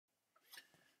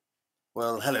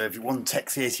Well, hello everyone,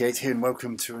 Tex88 here and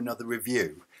welcome to another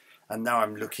review. And now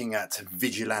I'm looking at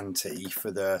Vigilante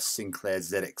for the Sinclair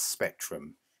ZX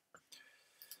Spectrum.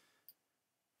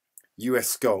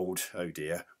 US Gold, oh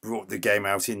dear, brought the game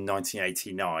out in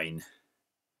 1989.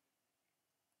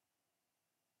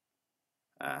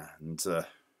 And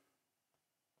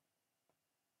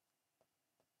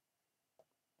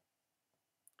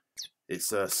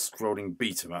it's a scrolling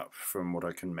beat 'em up from what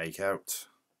I can make out.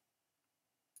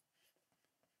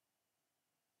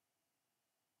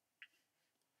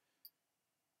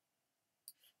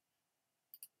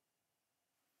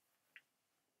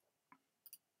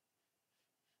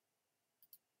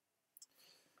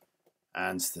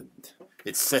 And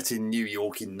it's set in New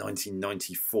York in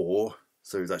 1994,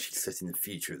 so it was actually set in the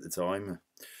future at the time.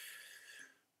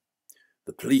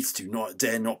 The police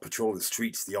dare not patrol the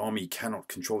streets. The army cannot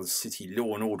control the city.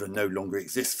 Law and order no longer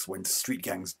exists when street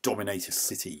gangs dominate a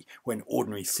city, when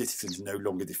ordinary citizens no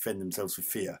longer defend themselves with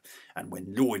fear, and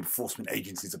when law enforcement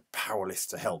agencies are powerless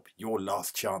to help. Your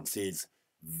last chance is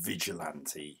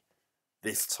Vigilante.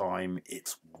 This time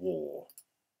it's war.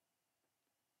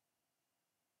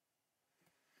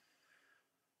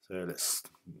 So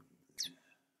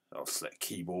I'll select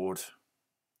keyboard.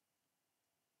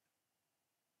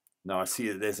 Now I see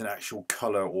that there's an actual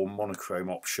colour or monochrome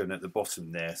option at the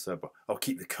bottom there, so I'll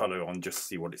keep the colour on just to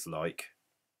see what it's like.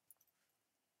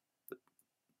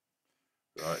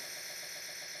 Right.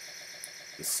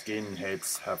 The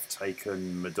skinheads have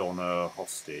taken Madonna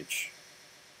hostage.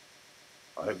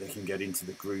 I hope they can get into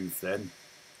the groove then.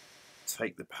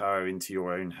 Take the power into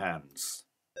your own hands.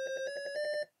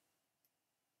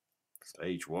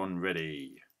 Stage 1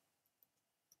 ready.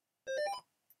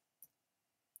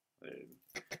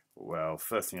 Well,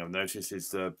 first thing I've noticed is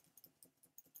the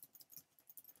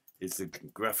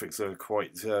graphics are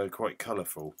quite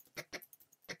colourful,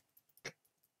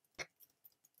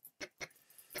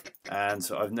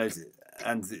 and I've noticed,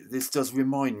 and this does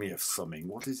remind me of something.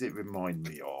 What does it remind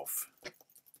me of?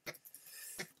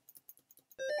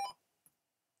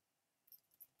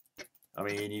 I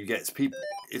mean, you get people.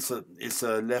 It's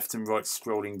a left and right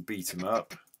scrolling beat 'em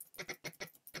up.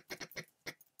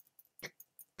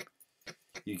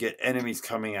 You get enemies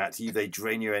coming at you. They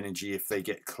drain your energy if they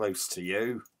get close to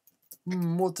you.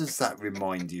 What does that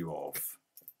remind you of?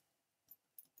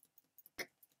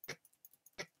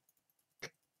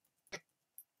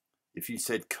 If you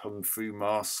said Kung Fu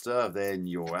Master, then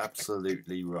you're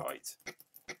absolutely right.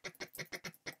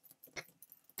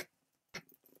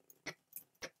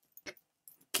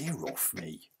 Gear off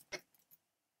me.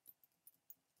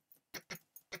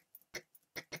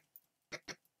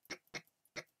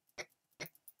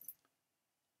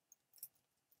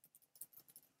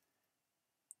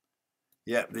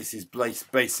 Yeah, this is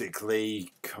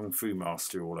basically Kung Fu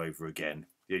Master all over again.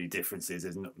 The only difference is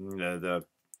the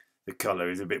colour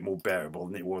is a bit more bearable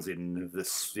than it was in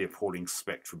the appalling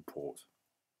Spectrum port.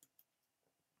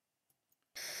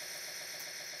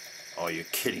 Oh, you're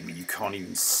kidding me, you can't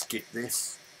even skip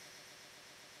this?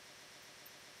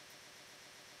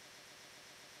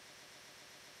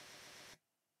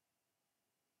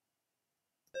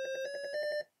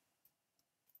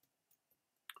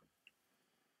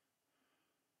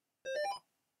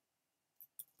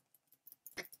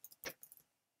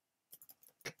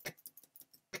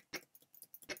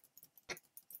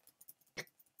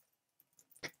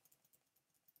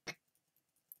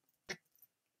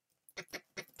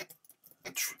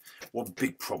 One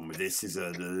big problem with this is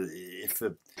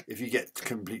if you get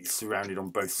completely surrounded on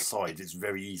both sides, it's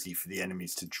very easy for the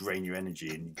enemies to drain your energy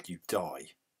and you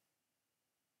die.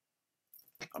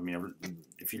 I mean,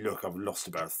 if you look, I've lost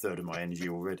about a third of my energy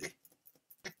already.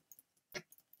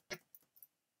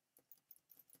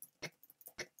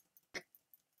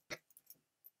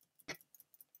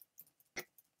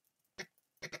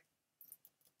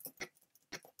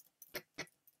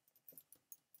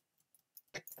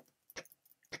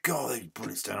 God, those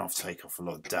bullets don't have to take off a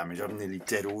lot of damage. I'm nearly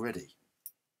dead already.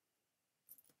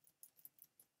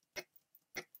 I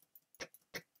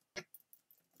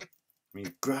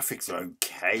mean, graphics are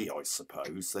okay, I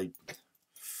suppose.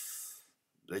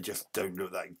 They just don't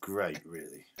look that great,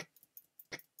 really.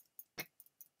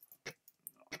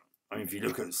 I mean, if you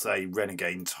look at, say,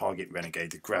 Renegade and Target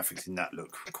Renegade, the graphics in that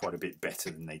look quite a bit better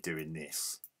than they do in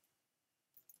this.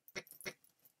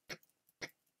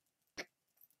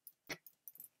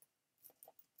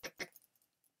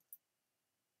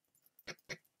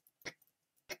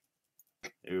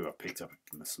 Ooh, I picked up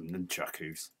some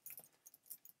nunchakus.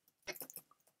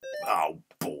 Oh,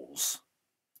 balls.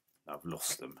 I've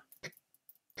lost them.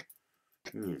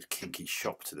 Ooh, kinky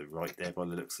shop to the right there by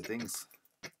the looks of things.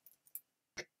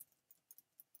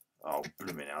 Oh,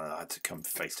 blooming hell, I had to come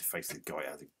face to face with the guy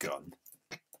who had a gun.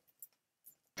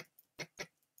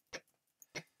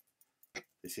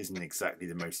 This isn't exactly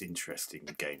the most interesting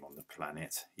game on the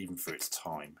planet, even for its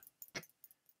time.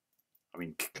 I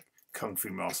mean, Kung Fu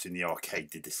Master in the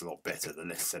arcade did this a lot better. The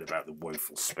less said about the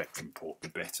woeful Spectrum port, the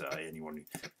better. Anyone who,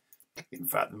 in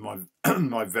fact, my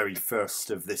my very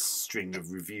first of this string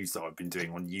of reviews that I've been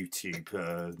doing on YouTube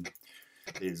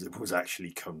was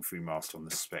actually Kung Fu Master on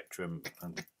the Spectrum,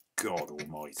 and God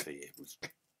Almighty, it was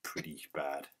pretty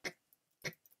bad.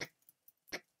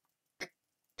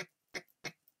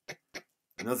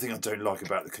 Another thing I don't like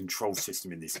about the control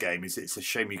system in this game is it's a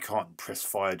shame you can't press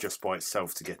fire just by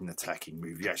itself to get an attacking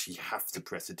move. You actually have to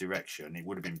press a direction. It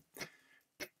would have been...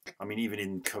 I mean, even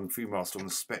in Kung Fu Master on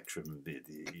the Spectrum... I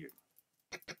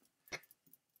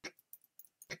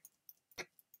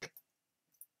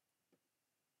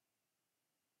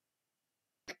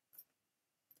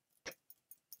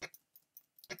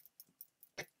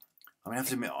mean, I have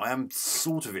to admit, I am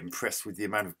sort of impressed with the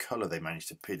amount of colour they managed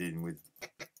to put in with...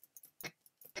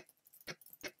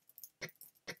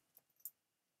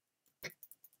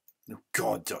 Oh,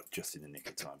 God, just in the nick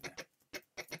of time there.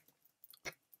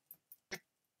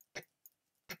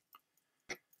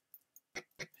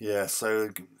 Yeah, so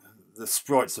the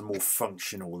sprites are more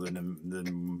functional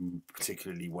than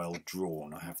particularly well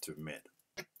drawn, I have to admit.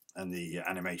 And the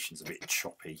animation's a bit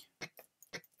choppy.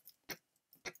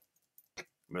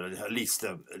 But at least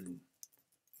the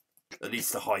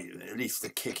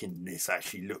kick in this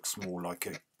actually looks more like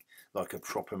a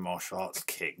proper martial arts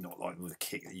kick, not like the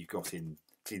kick that you got in.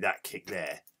 See that kick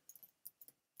there?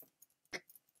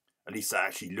 At least that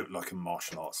actually looked like a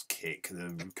martial arts kick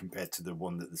compared to the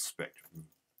one that the Spectrum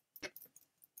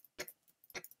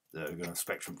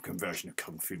conversion of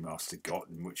Kung Fu Master got,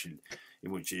 in which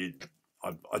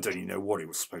I don't even know what it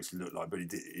was supposed to look like, but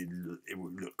it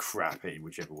would look crappy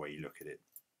whichever way you look at it.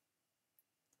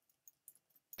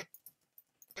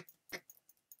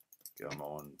 Come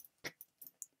on.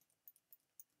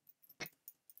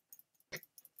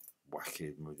 Whack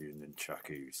him with the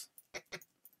nunchakus.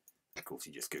 Of course,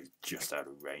 he just goes just out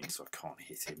of range, so I can't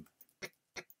hit him.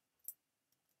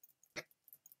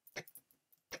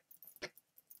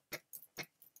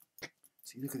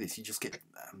 See, look at this. You just get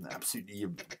absolutely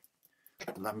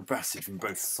lambasted from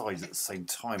both sides at the same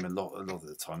time a lot of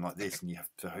the time, like this, and you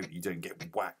have to hope you don't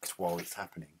get whacked while it's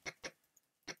happening.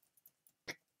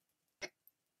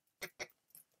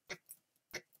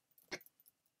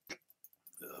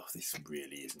 Ugh, this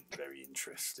really isn't very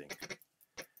interesting.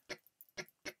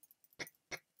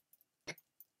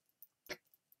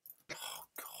 Oh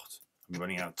God, I'm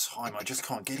running out of time. I just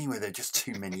can't get anywhere. There are just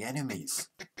too many enemies.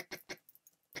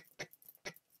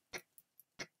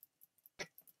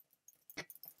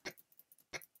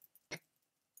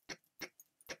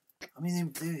 I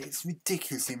mean, it's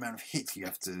ridiculous the amount of hits you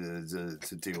have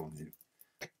to do on him.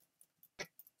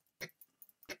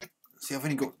 See, I've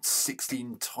only got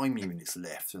 16 time units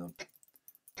left.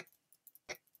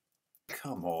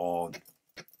 Come on.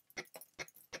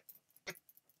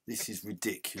 This is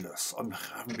ridiculous. I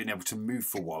haven't been able to move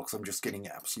for a while because I'm just getting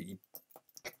absolutely...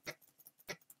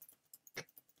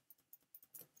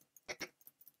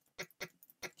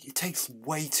 It takes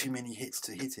way too many hits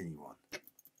to hit anyone.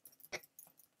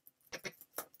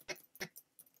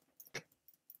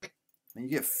 And you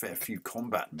get a fair few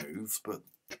combat moves, but...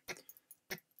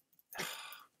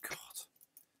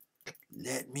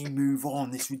 Let me move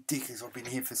on. This is ridiculous. I've been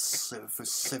here for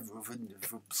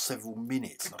several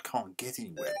minutes and I can't get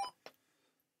anywhere.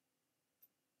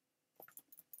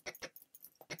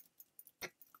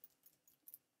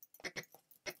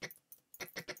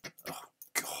 Oh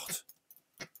God!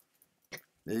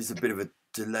 There's a bit of a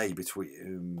delay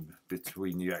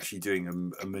between you actually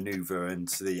doing a manoeuvre and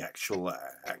the actual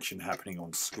action happening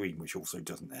on screen, which also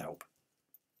doesn't help.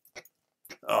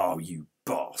 Oh, you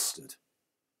bastard!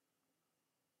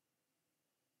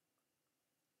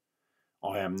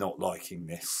 I am not liking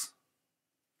this.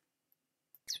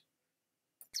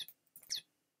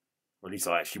 Or at least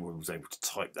I actually was able to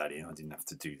type that in. I didn't have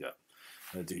to do that.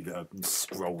 I do the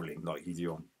scrolling like you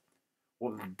do on.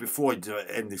 Well, before I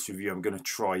end this review, I'm going to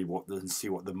try and see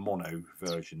what the mono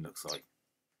version looks like.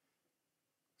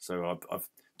 So I've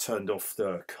turned off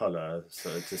the colour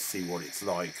to see what it's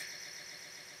like.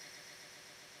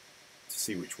 To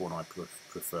see which one I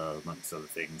prefer amongst other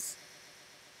things.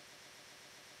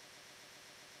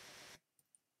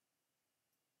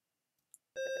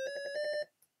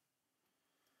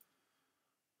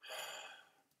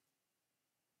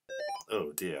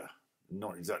 Oh dear,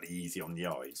 not exactly easy on the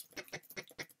eyes.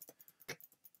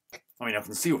 I mean, I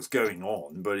can see what's going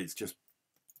on, but it's just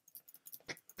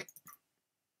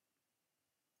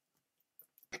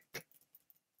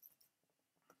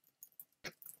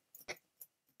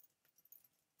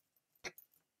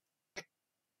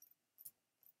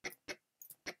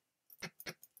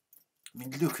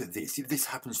mean, look at this. This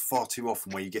happens far too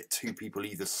often, where you get two people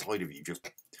either side of you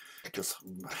just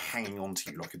hanging on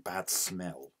to you like a bad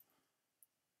smell.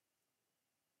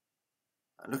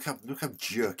 Look how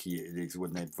jerky it is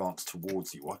when they advance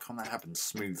towards you. Why can't that happen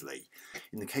smoothly?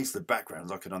 In the case of the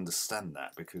backgrounds, I could understand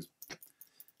that because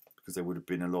there would have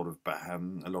been a lot of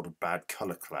bad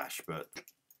colour clash. But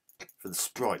for the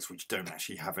sprites, which don't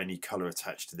actually have any colour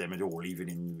attached to them at all,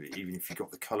 even if you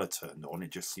got the colour turned on,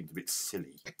 it just seemed a bit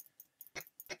silly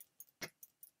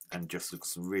and just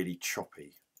looks really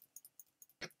choppy.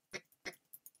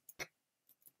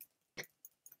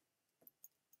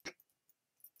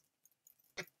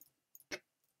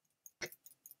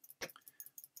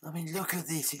 I mean, look at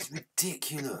this, it's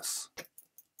ridiculous.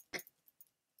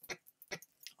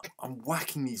 I'm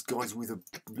whacking these guys with a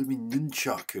blooming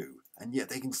nunchaku, and yet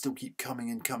they can still keep coming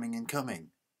and coming and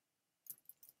coming.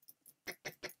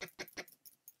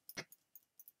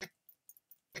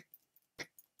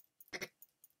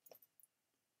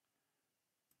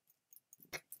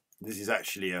 This is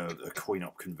actually a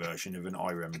coin-op conversion of an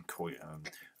Irem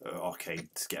arcade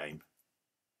game.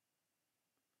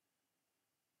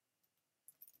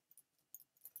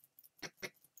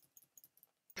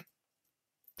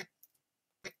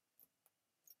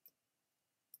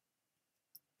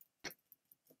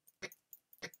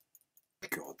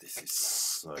 God, this is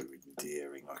so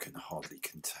endearing. I can hardly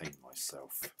contain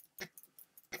myself.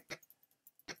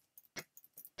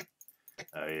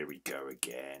 Oh, here we go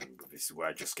again. This is where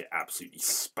I just get absolutely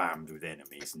spammed with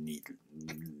enemies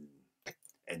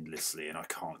endlessly, and I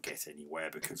can't get anywhere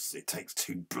because it takes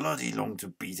too bloody long to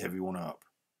beat everyone up.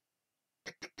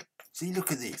 See, look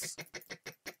at this.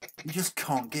 You just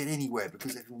can't get anywhere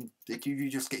because you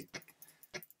just get...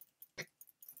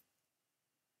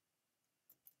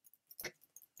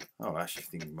 Oh, I actually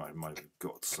think I might have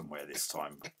got somewhere this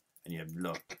time. And yeah,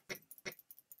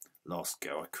 last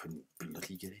go I couldn't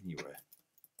bloody get anywhere.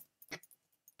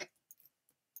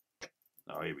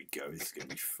 Oh, here we go. This is going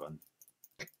to be fun.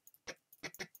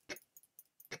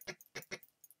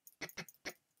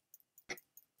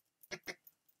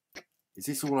 Is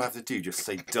this all I have to do? Just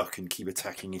say duck and keep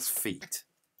attacking his feet?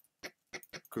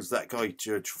 Because that guy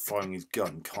firing his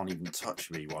gun can't even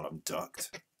touch me while I'm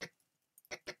ducked.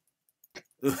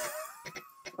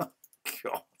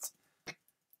 God.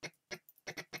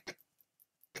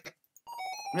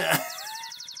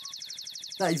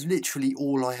 That is literally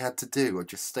all I had to do. I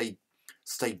just stay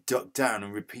ducked down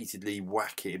and repeatedly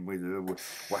whack him with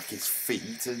whack his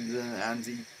feet, and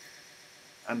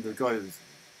the guy that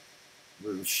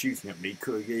was shooting at me,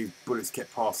 his bullets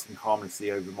kept passing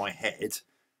harmlessly over my head,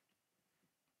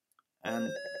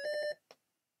 and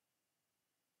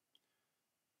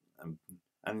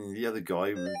the other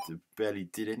guy barely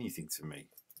did anything to me.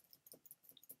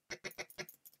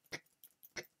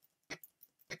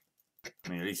 I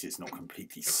mean, at least it's not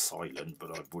completely silent,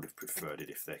 but I would have preferred it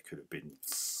if there could have been...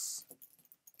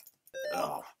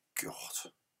 Oh,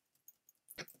 God.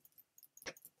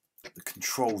 The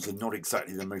controls are not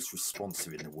exactly the most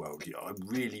responsive in the world. I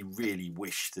really, really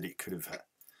wish that it could have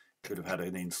had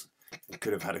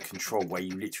a control where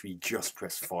you literally just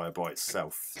press fire by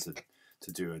itself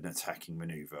to do an attacking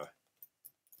maneuver.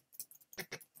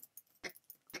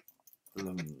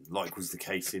 Like was the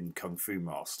case in Kung Fu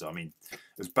Master. I mean,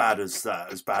 as bad as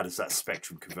that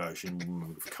Spectrum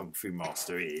conversion of Kung Fu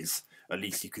Master is, at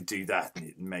least you could do that, and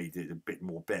it made it a bit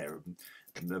more bearable,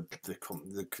 and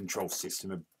the control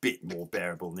system a bit more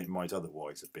bearable than it might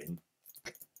otherwise have been.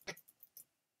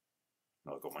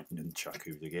 Oh, I got my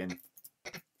nunchaku again.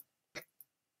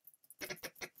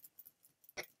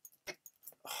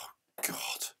 Oh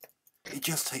God, it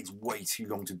just takes way too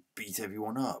long to beat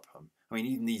everyone up. I mean,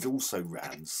 even these also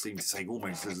rans seem to take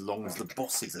almost as long as the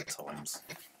bosses at times.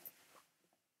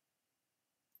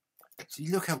 So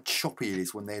you look how choppy it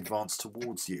is when they advance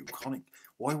towards you.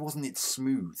 Why wasn't it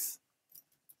smooth?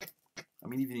 I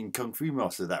mean, even in Kung Fu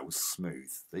Master that was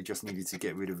smooth. They just needed to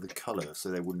get rid of the colour so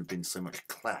there wouldn't have been so much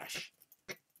clash.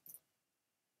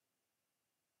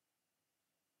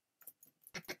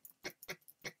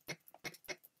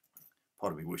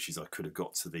 Part of me wishes I could have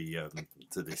got to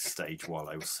this stage while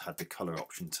I had the colour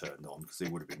option turned on, because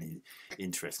it would have been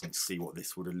interesting to see what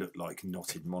this would have looked like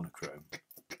not in monochrome.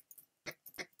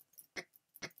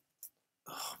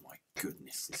 Oh my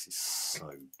goodness, this is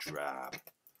so drab.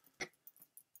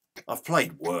 I've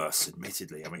played worse,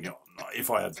 admittedly. I mean,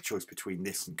 if I had the choice between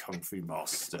this and Kung Fu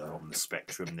Master on the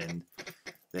Spectrum,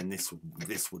 then this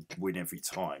would win every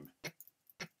time.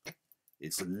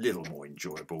 It's a little more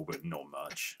enjoyable, but not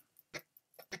much.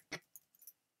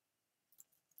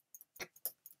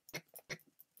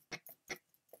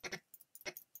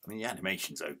 I mean, the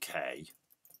animation's okay.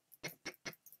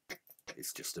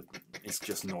 It's just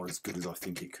not as good as I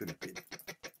think it could have been.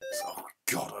 Oh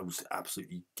God, I was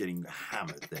absolutely getting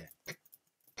hammered there.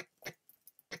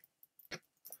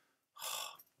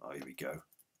 Oh, here we go.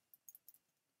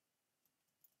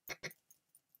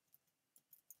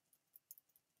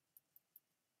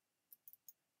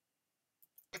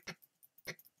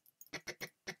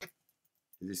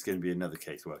 Is this going to be another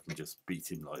case where I can just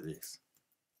beat him like this?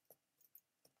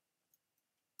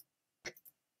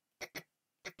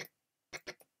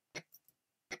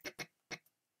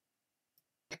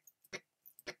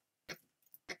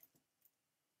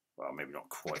 Well, maybe not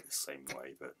quite the same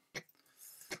way, but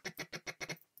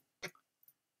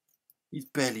he's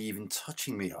barely even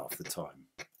touching me half the time.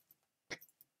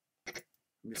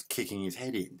 I'm just kicking his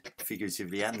head in,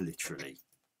 figuratively and literally.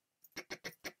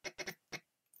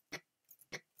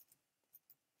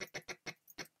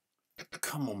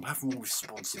 Come on, have more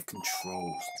responsive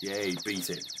controls. Yay, beat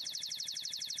it.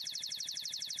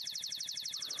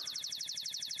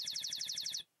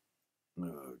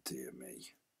 Oh dear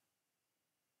me.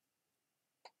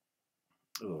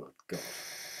 Oh God.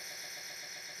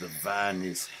 The van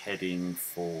is heading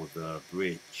for the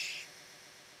bridge.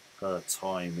 Her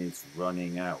time is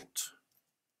running out.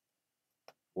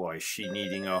 Why, is she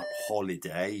needing a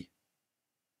holiday?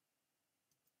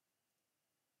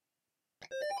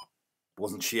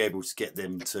 Wasn't she able to get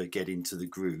them to get into the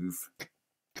groove?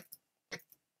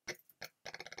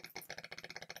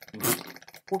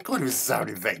 What kind of a sound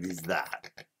effect is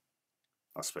that?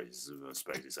 I suppose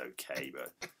it's okay,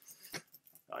 but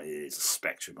it's a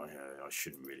Spectrum. I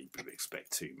shouldn't really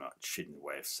expect too much in the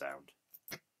way of sound.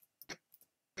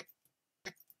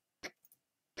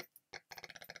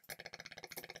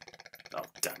 Oh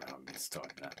damn it! I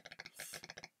mistimed that.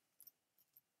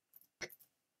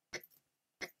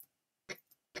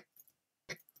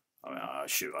 I mean,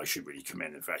 I should really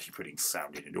commend them for actually putting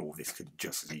sound in it all. This could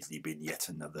just as easily been yet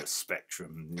another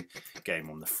Spectrum game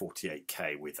on the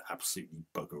 48K with absolutely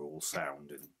bugger all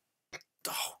sound. And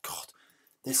oh God,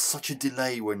 there's such a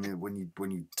delay when you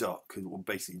duck or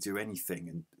basically do anything,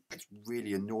 and it's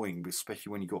really annoying,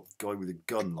 especially when you got a guy with a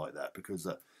gun like that, because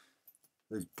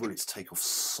those bullets take off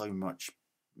so much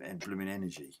blooming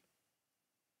energy.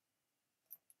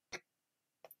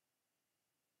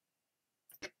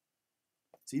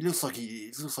 So he looks like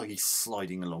he's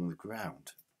sliding along the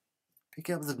ground. Pick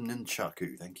up the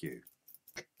nunchaku, thank you.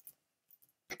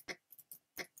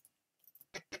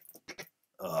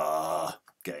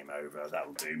 Game over.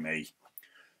 That'll do me.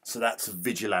 So that's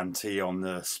Vigilante on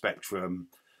the Spectrum.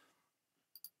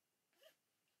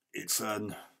 It's a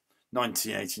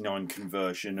 1989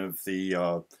 conversion of the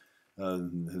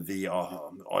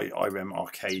Irem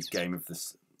arcade game of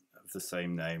the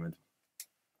same name,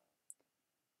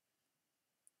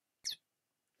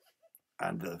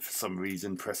 and for some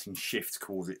reason pressing Shift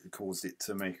caused it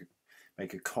to make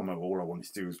a comma. All I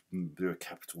wanted to do was do a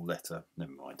capital letter.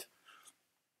 Never mind.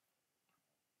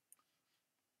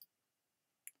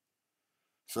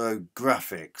 So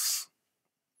graphics,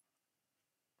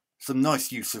 some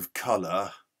nice use of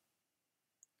colour.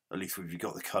 At least if you've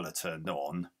got the colour turned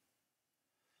on.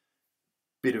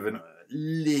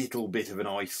 Little bit of an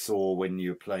eyesore when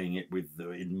you're playing it with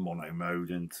in mono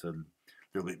mode, and a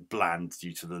little bit bland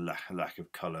due to the lack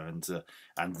of colour, and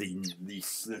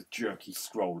the jerky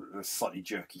scroll, the slightly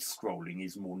jerky scrolling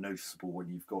is more noticeable when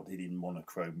you've got it in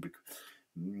monochrome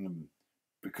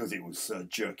because it was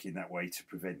jerky in that way to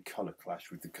prevent colour clash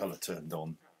with the colour turned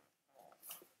on.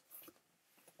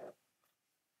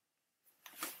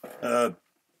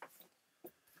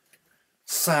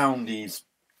 Sound is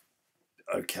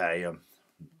okay.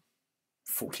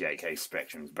 48K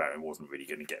Spectrum's Baron wasn't really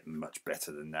going to get much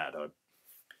better than that.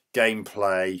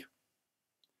 Gameplay.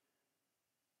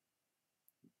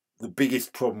 The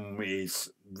biggest problem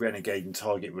is Renegade and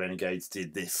Target Renegades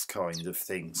did this kind of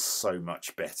thing so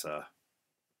much better.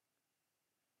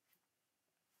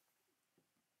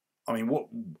 I mean,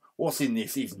 what's in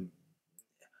this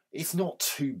it's not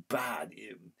too bad.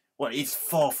 Well, it's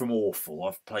far from awful.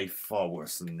 I've played far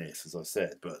worse than this, as I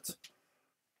said, but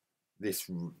this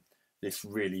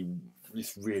really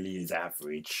is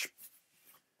average.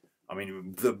 I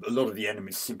mean, a lot of the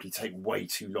enemies simply take way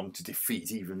too long to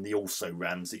defeat, even the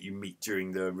also-rans that you meet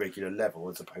during the regular level,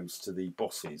 as opposed to the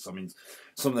bosses. I mean,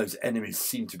 some of those enemies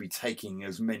seem to be taking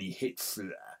as many hits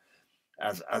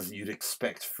as you'd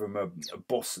expect from a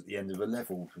boss at the end of a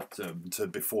level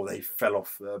before they fell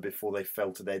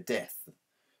to their death.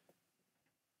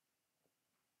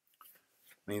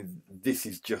 I mean, this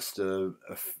is just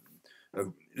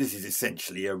this is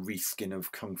essentially a reskin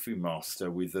of Kung Fu Master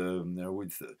with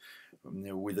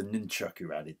with a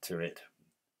nunchaku added to it.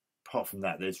 Apart from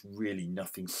that, there's really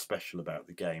nothing special about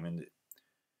the game, and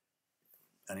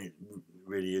it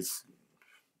really is.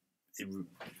 It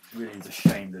really is a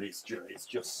shame that it's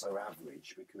just so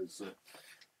average, because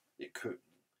it could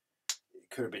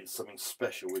have been something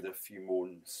special with a few more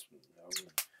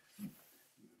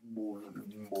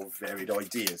varied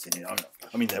ideas in it.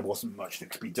 I mean, there wasn't much that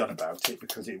could be done about it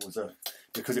because it was an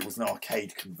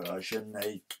arcade conversion.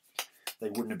 They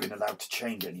wouldn't have been allowed to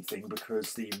change anything,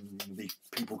 because the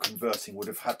people converting would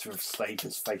have had to have stayed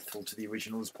as faithful to the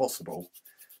original as possible.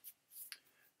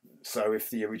 So if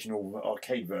the original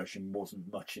arcade version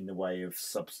wasn't much in the way of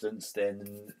substance,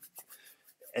 then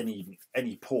any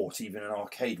port, even an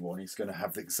arcade one, is going to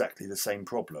have exactly the same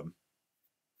problem.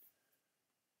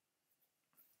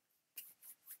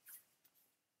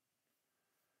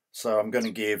 So I'm going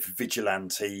to give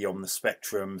Vigilante on the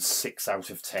spectrum 6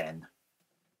 out of 10.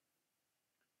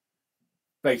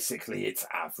 Basically, it's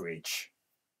average.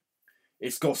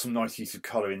 It's got some nice use of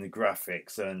colour in the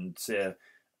graphics, and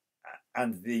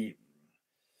the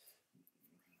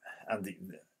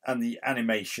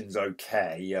animation's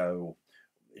okay.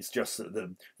 It's just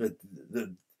that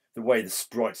the way the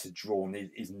sprites are drawn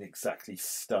isn't exactly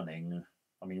stunning.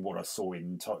 I mean, what I saw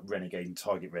in Renegade and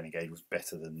Target Renegade was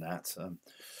better than that.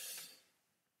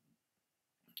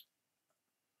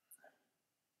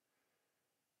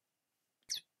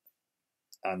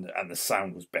 And the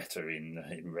sound was better in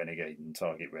Renegade and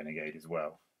Target Renegade as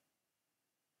well.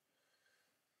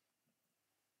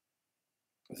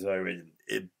 So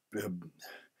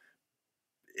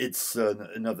it's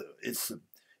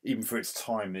even for its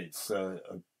time, it's a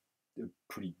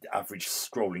pretty average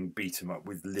scrolling beat 'em up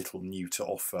with little new to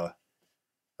offer.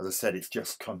 As I said, it's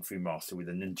just Kung Fu Master with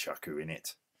a nunchaku in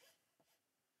it.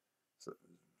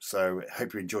 So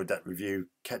hope you enjoyed that review.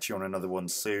 Catch you on another one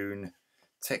soon.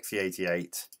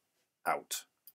 Texie88 out.